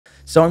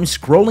So I'm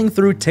scrolling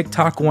through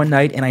TikTok one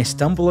night and I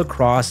stumble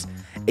across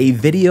a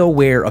video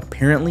where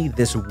apparently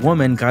this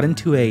woman got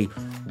into a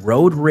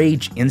road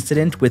rage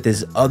incident with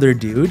this other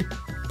dude,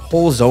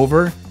 pulls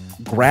over,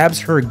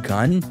 grabs her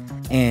gun,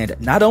 and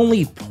not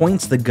only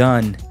points the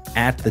gun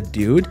at the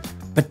dude,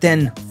 but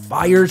then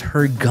fires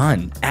her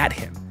gun at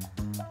him,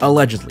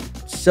 allegedly.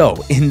 So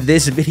in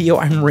this video,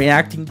 I'm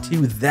reacting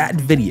to that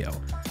video.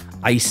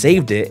 I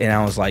saved it and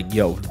I was like,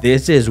 yo,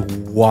 this is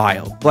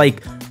wild,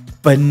 like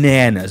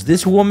bananas.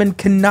 This woman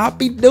cannot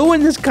be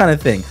doing this kind of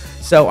thing.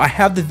 So I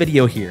have the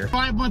video here.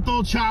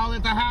 5-month-old child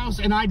at the house,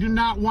 and I do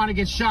not want to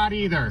get shot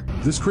either.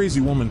 This crazy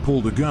woman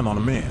pulled a gun on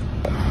a man.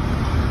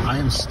 I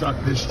am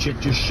stuck. This chick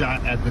just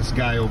shot at this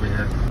guy over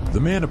here. The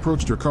man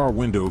approached her car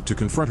window to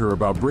confront her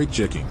about brake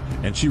checking,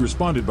 and she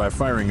responded by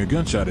firing a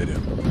gunshot at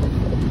him.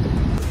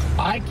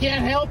 I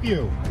can't help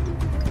you.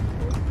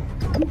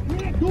 You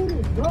can't do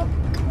this, bro.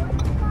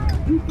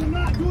 You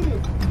cannot do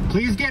this.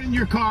 Please get in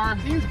your car.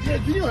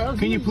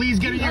 Can you please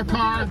get in your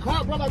car?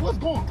 Brother, what's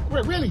going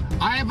on? Really?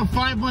 I have a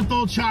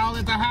 5-month-old child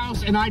at the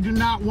house, and I do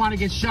not want to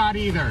get shot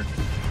either.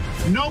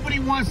 Nobody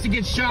wants to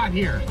get shot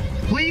here.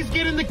 Please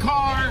get in the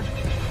car.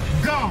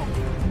 Go.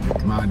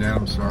 Mom and Dad,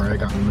 I'm sorry. I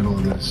got in the middle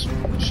of this.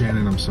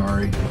 Shannon, I'm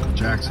sorry.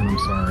 Jackson, I'm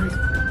sorry.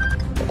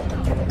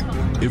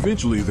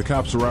 Eventually, the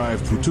cops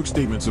arrived who took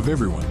statements of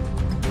everyone.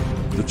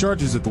 The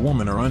charges at the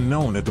woman are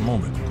unknown at the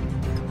moment.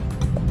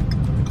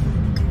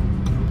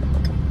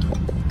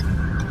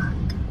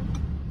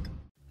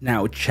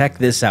 Now check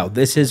this out.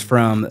 This is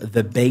from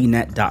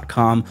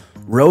thebaynet.com.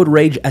 Road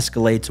rage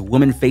escalates.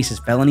 Woman faces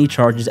felony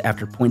charges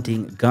after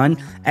pointing gun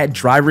at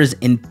drivers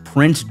in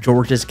Prince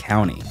George's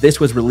County.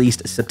 This was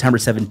released September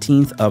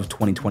 17th of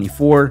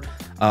 2024.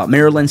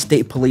 Maryland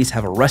State Police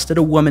have arrested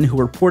a woman who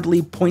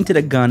reportedly pointed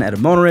a gun at a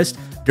motorist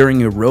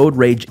during a road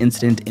rage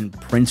incident in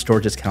Prince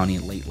George's County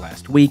late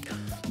last week.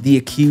 The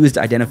accused,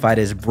 identified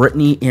as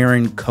Brittany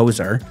Aaron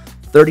Kozer,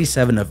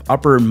 37 of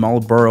Upper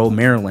Marlboro,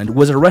 Maryland,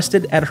 was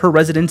arrested at her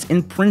residence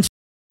in Prince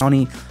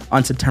County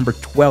on September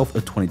 12th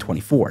of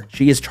 2024.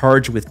 She is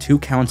charged with 2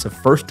 counts of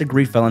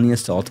first-degree felony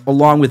assault,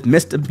 along with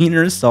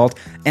misdemeanor assault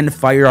and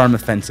firearm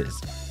offenses.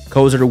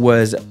 Kozer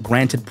was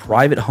granted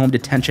private home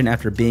detention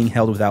after being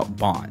held without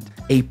bond.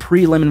 A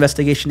prelim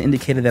investigation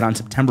indicated that on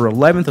September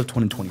 11th of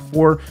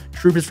 2024,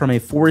 troopers from a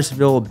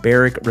Forestville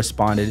barrack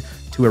responded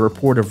to a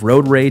report of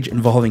road rage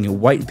involving a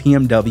white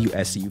BMW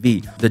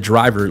SUV. The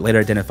driver, later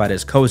identified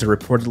as Kozer,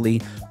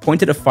 reportedly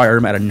pointed a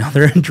firearm at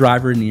another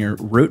driver near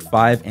Route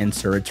 5 and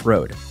Surratt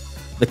Road.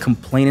 The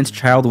complainant's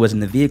child was in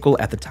the vehicle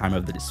at the time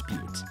of the dispute.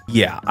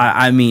 Yeah,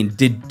 I mean,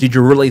 did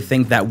you really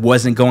think that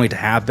wasn't going to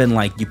happen?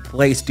 Like, you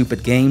play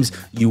stupid games,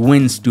 you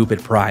win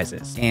stupid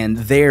prizes. And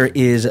there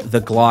is the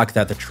Glock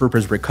that the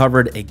troopers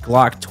recovered, a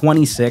Glock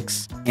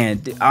 26.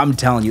 And I'm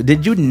telling you,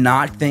 did you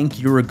not think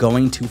you were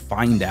going to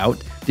find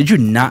out? Did you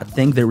not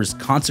think there was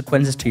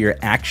consequences to your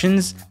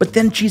actions? But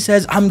then she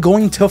says, I'm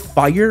going to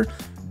fire?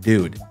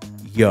 Dude,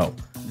 yo.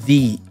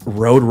 The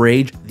road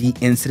rage, the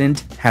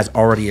incident has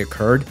already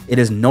occurred. It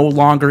is no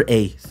longer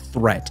a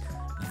threat.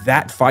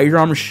 That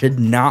firearm should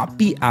not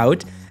be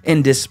out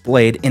and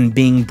displayed and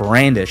being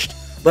brandished,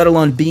 let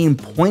alone being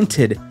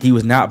pointed. He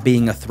was not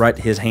being a threat.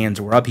 His hands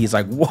were up. He's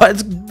like,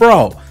 what,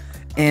 bro?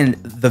 And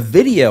the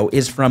video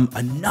is from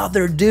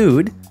another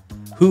dude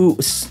who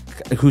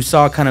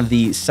saw kind of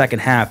the second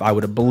half, I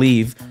would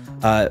believe,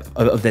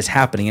 of this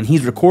happening, and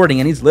he's recording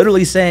and he's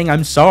literally saying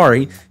I'm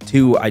sorry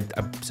to I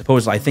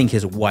think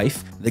his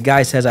wife. The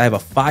guy says, I have a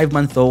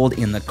 5-month-old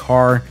in the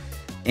car,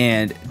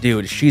 and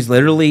dude, she's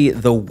literally,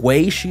 the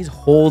way she's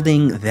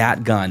holding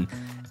that gun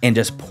and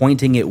just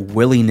pointing it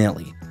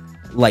willy-nilly,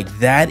 like,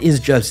 that is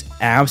just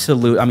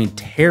absolute, I mean,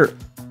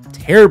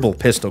 terrible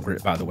pistol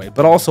grip, by the way.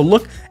 But also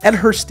look at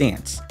her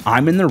stance.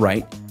 I'm in the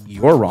right,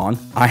 you're wrong,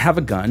 I have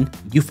a gun,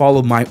 you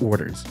follow my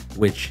orders,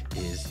 which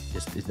is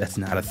just, that's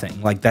not a thing.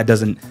 Like, that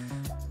doesn't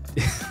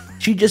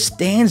she just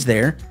stands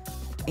there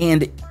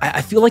and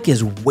I feel like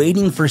is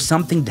waiting for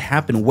something to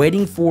happen,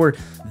 waiting for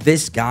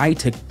this guy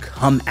to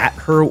come at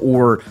her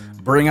or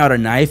bring out a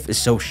knife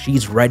so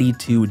she's ready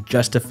to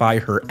justify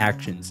her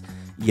actions.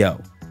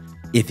 Yo,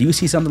 if you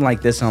see something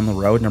like this on the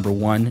road, number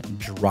 1,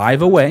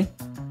 drive away,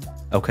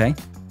 okay?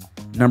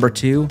 Number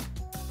 2,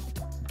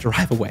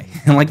 drive away.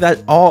 And like,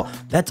 that's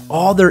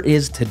all there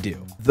is to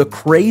do. The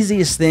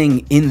craziest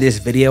thing in this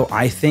video,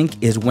 I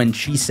think, is when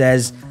she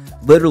says,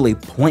 literally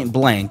point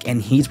blank,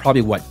 and he's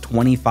probably, what,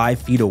 25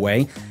 feet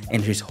away,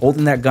 and she's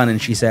holding that gun and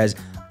she says,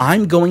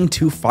 I'm going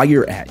to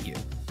fire at you.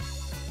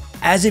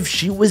 As if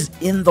she was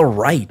in the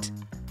right.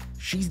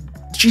 She's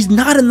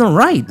not in the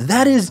right.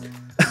 That is,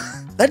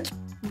 that's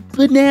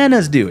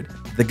bananas, dude.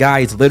 The guy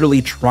is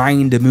literally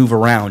trying to move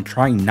around,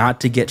 trying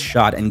not to get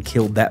shot and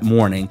killed that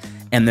morning,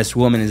 and this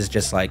woman is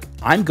just like,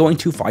 I'm going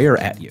to fire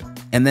at you.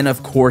 And then,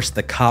 of course,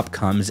 the cop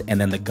comes,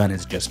 and then the gun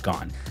is just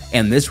gone.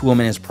 And this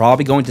woman is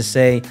probably going to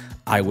say,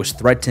 I was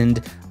threatened,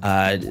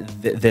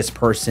 this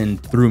person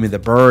threw me the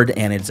bird,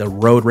 and it's a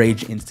road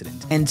rage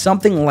incident. And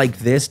something like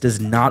this does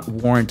not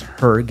warrant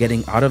her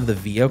getting out of the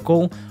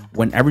vehicle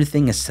when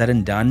everything is said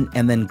and done,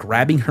 and then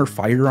grabbing her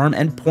firearm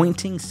and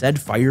pointing said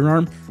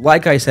firearm.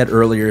 Like I said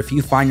earlier, if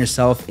you find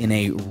yourself in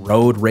a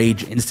road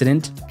rage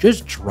incident,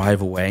 just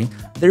drive away.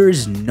 There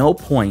is no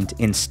point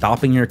in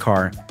stopping your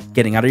car,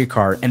 getting out of your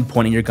car, and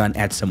pointing your gun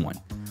at someone.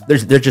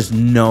 There's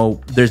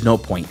no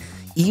point.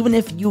 Even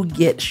if you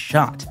get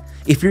shot,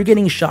 if you're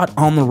getting shot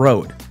on the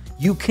road,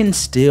 you can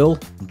still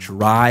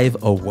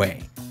drive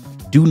away.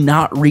 Do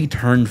not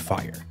return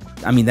fire.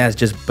 I mean, that's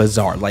just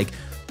bizarre. Like,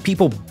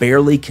 people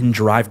barely can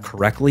drive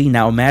correctly.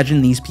 Now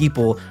imagine these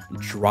people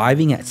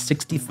driving at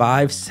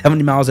 65,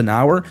 70 miles an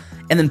hour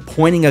and then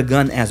pointing a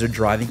gun as they're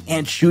driving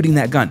and shooting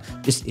that gun.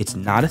 It's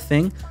not a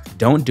thing.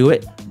 Don't do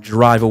it.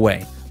 Drive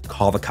away.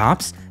 Call the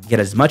cops. Get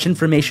as much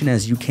information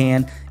as you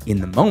can in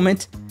the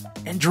moment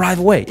and drive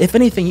away. If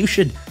anything, you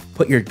should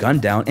put your gun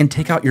down and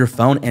take out your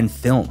phone and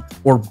film,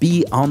 or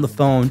be on the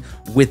phone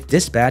with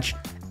dispatch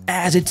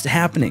as it's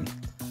happening.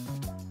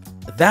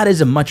 That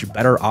is a much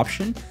better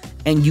option,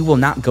 and you will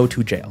not go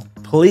to jail.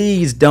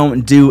 Please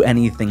don't do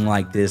anything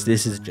like this.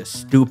 This is just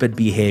stupid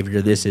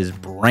behavior. This is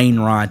brain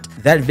rot.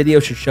 That video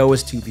should show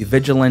us to be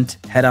vigilant,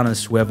 head on a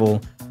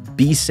swivel,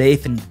 be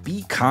safe, and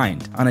be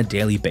kind on a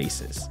daily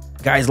basis.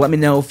 Guys, let me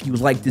know if you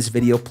like this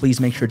video. Please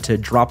make sure to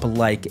drop a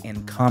like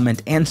and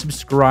comment and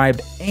subscribe,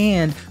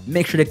 and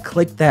make sure to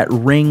click that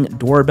ring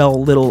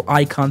doorbell little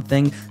icon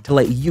thing to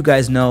let you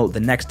guys know the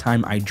next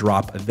time I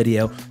drop a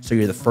video, so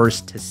you're the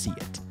first to see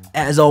it.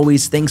 As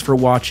always, thanks for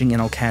watching,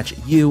 and I'll catch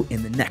you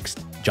in the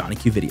next Johnny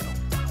Q video.